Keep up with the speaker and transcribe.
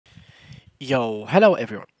Yo, hello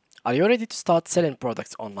everyone. Are you ready to start selling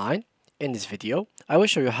products online? In this video, I will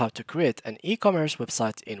show you how to create an e-commerce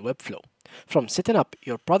website in Webflow. From setting up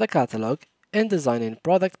your product catalog and designing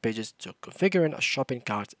product pages to configuring a shopping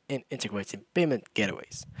cart and integrating payment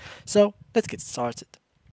gateways. So, let's get started.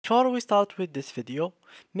 Before we start with this video,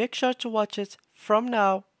 make sure to watch it from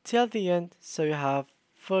now till the end so you have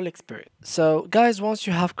full experience. So guys, once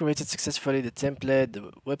you have created successfully the template,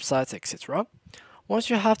 the websites, etc., once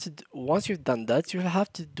you've done that, you'll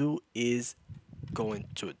have to do is go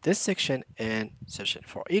into this section and search it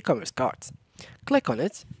for e-commerce carts. Click on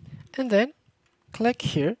it and then click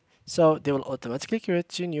here. So they will automatically create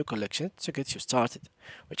two new collections to get you started,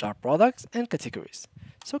 which are products and categories.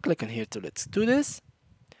 So click on here to let's do this.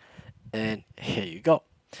 And here you go.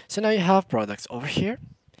 So now you have products over here.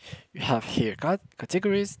 You have here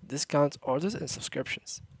categories, discounts, orders, and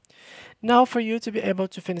subscriptions. Now for you to be able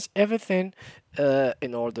to finish everything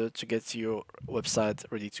in order to get your website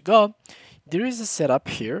ready to go, there is a setup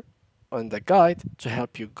here on the guide to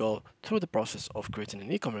help you go through the process of creating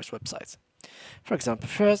an e-commerce website. For example,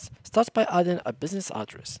 first, start by adding a business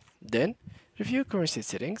address. Then, review currency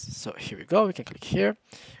settings. So here we go. We can click here,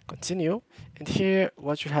 continue. And here,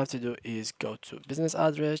 what you have to do is go to business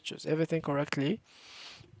address, choose everything correctly,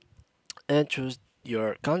 and choose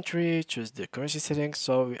your country, choose the currency settings.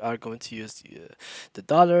 So we are going to use the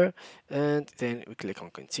dollar, and then we click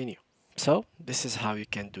on continue. So this is how you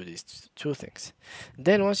can do these two things.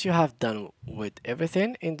 Then once you have done with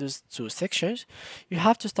everything in those two sections, you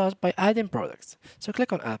have to start by adding products. So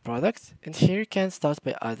click on add products, and here you can start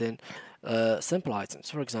by adding simple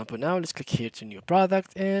items. For example, now let's click here to new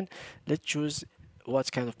product, and let's choose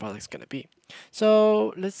what kind of product it's going to be.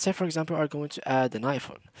 So let's say, for example, we are going to add an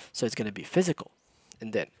iPhone. So it's going to be physical.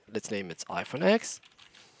 And then let's name it iPhone X.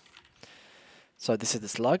 So this is the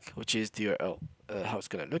slug, which is the URL, how it's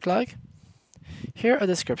going to look like. Here a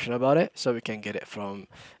description about it, so we can get it from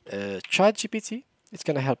ChatGPT. It's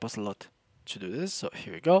going to help us a lot to do this. So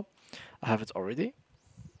here we go. I have it already.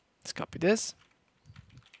 Let's copy this.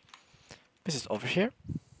 This is over here.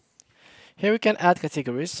 Here we can add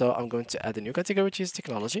categories. So I'm going to add a new category, which is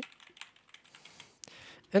technology.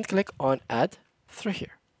 And click on add through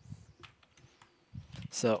here.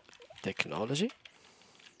 So technology,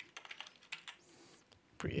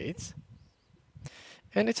 create,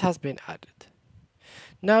 and it has been added.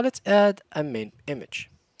 Now let's add a main image.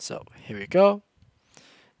 So here we go.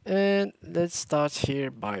 And let's start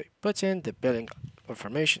here by putting the billing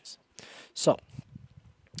informations. So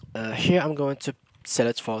here I'm going to sell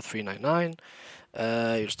it for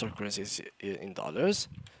 $3.99. Your store currency is in dollars.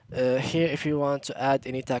 Here, if you want to add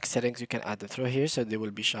any tax settings, you can add them through here, so they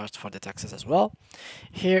will be charged for the taxes as well.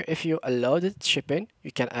 Here, if you allow the shipping,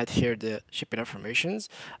 you can add here the shipping informations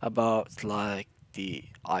about like the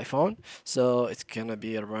iPhone. So it's gonna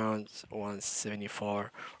be around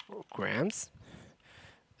 174 grams.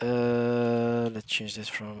 Let's change this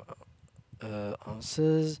from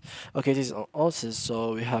ounces. Okay, this is ounces,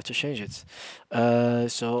 so we have to change it.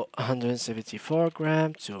 So 174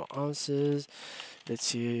 gram to ounces. Let's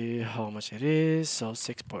see how much it is. So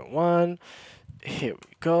 6.1. Here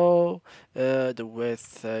we go. The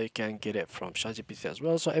width, you can get it from ChatGPT as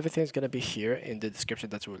well. So everything's gonna be here in the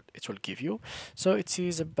description that it will give you. So it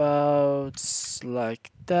is about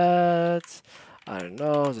like that. I don't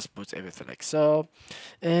know, just put everything like so.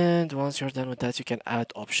 And once you're done with that, you can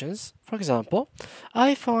add options. For example,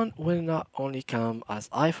 iPhone will not only come as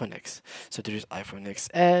iPhone X. So there is iPhone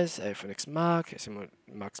XS, iPhone X Max,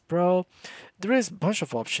 Max Pro. There is a bunch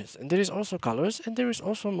of options, and there is also colors, and there is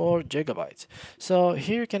also more gigabytes. So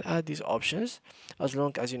here you can add these options as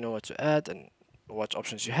long as you know what to add and what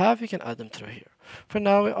options you have, you can add them through here. For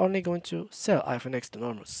now, we're only going to sell iPhone X the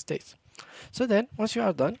normal state. So then, once you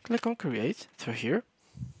are done, click on create through here.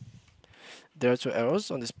 There are two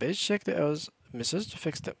arrows on this page. Check the arrows message to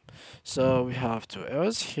fix them. So we have two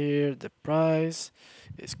arrows here. The price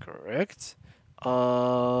is correct.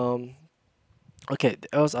 Okay, the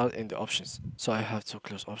arrows are in the options. So I have to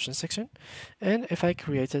close options section. And if I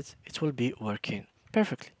create it, it will be working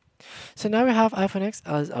perfectly. So now we have iPhone X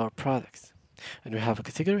as our product. And we have a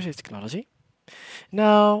category which is technology.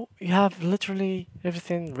 Now you have literally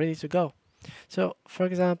everything ready to go. So for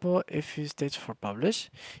example, if you stage for publish,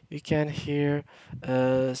 you can here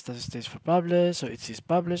start a stage for publish. So it says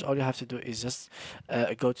publish. All you have to do is just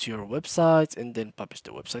go to your website and then publish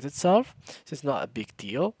the website itself. So it's not a big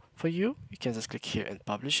deal for you. You can just click here and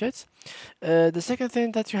publish it. The second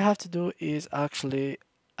thing that you have to do is actually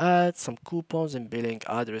add some coupons and billing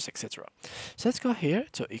address, etc. So let's go here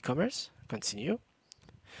to e-commerce, continue.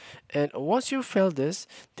 And once you fill this,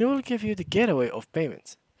 they will give you the gateway of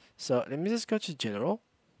payment. So let me just go to general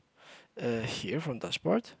here from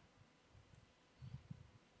dashboard.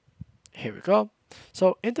 Here we go.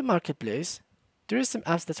 So in the marketplace, there is some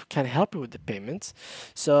apps that can help you with the payments.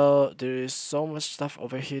 So there is so much stuff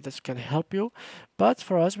over here that can help you. But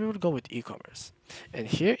for us, we will go with e-commerce. And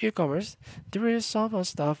here, e-commerce, there is so much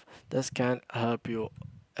stuff that can help you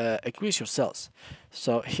increase your sales.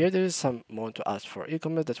 So here there is some more to ask for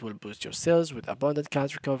e-commerce that will boost your sales with abundant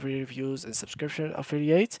count recovery reviews and subscription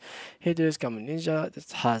affiliates. Here there is Common Ninja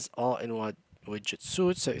that has all-in-one widget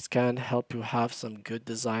suite, so it can help you have some good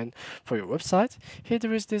design for your website. Here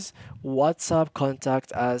there is this WhatsApp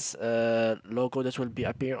contact as a logo that will be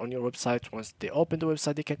appear on your website. Once they open the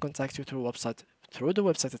website, they can contact you through the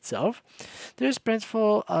website itself. There is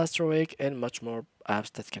Printful, Astroweek, and much more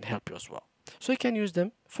apps that can help you as well. So you can use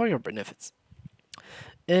them for your benefits.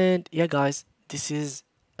 And yeah, guys, this is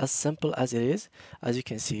as simple as it is. As you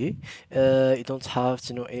can see, you don't have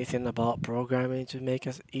to know anything about programming to make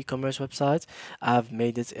an e-commerce website. I've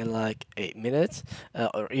made it in like 8 minutes,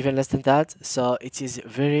 or even less than that. So it is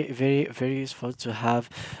very, very, very useful to have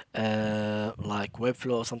like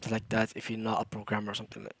Webflow or something like that if you're not a programmer or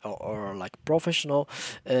something or like professional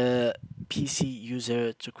PC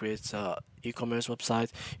user to create a e-commerce website.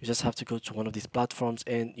 You just have to go to one of these platforms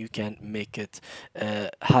and you can make it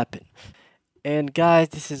happen. And guys,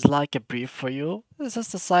 this is like a brief for you. It's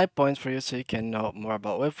just a side point for you so you can know more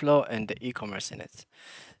about Webflow and the e-commerce in it.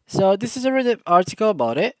 So this is a Reddit article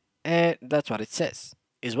about it, and that's what it says.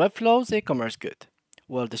 Is Webflow's e-commerce good?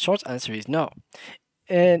 Well, the short answer is no.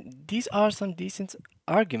 And these are some decent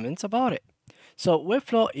arguments about it. So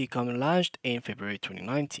Webflow e-commerce launched in February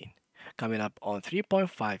 2019, coming up on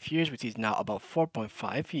 3.5 years, which is now about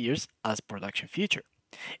 4.5 years as production feature.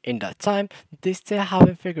 In that time, they still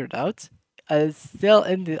haven't figured out. Still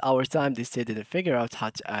in our time, they still didn't figure out how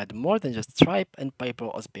to add more than just Stripe and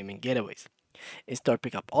PayPal as payment gateways. In-store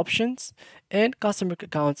pickup options, and customer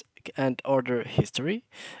accounts and order history,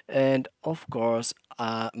 and of course,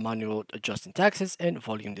 manual adjusting taxes and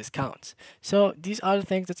volume discounts. So these are the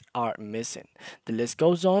things that are missing. The list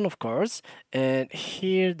goes on, of course, and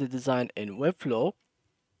here the design in Webflow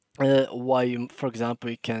why you, for example,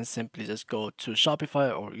 you can simply just go to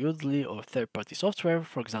Shopify or Udemy or third-party software,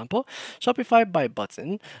 for example. Shopify by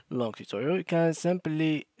button, long tutorial, you can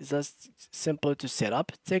simply just simple to set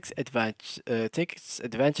up, takes advantage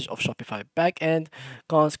of Shopify backend,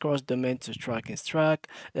 cons cross domain to tracking stacks,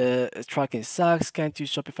 can't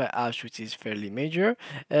use Shopify apps, which is fairly major,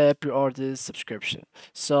 pre-orders, subscription.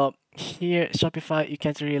 So here Shopify, you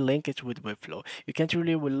can't really link it with Webflow. You can't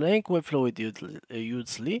really link Webflow with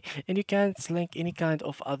Udemy, and you can't link any kind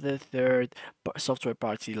of other software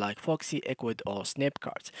party like Foxy, Equid, or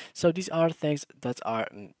Snapcart. So these are things that are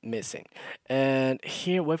missing. And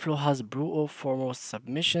here Webflow has brutal formal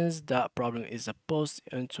submissions. That problem is a post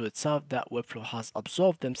into itself that Webflow has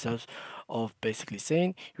absolved themselves of, basically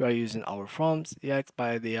saying you are using our forms, yeah,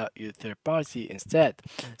 by the third party instead.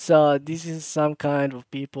 So this is some kind of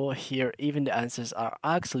people here. Even the answers are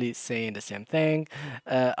actually saying the same thing.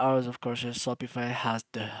 Ours, of course, is Shopify has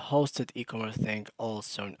the hosted e-commerce thing all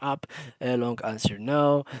sewn up. Long answer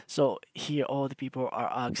no. So here, all the people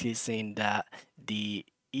are actually saying that the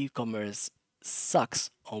e-commerce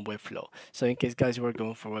sucks on Webflow. So in case guys you are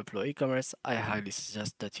going for Webflow e-commerce, I highly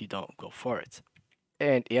suggest that you don't go for it.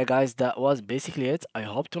 And yeah guys, that was basically it. I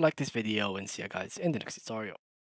hope to like this video and see you guys in the next tutorial.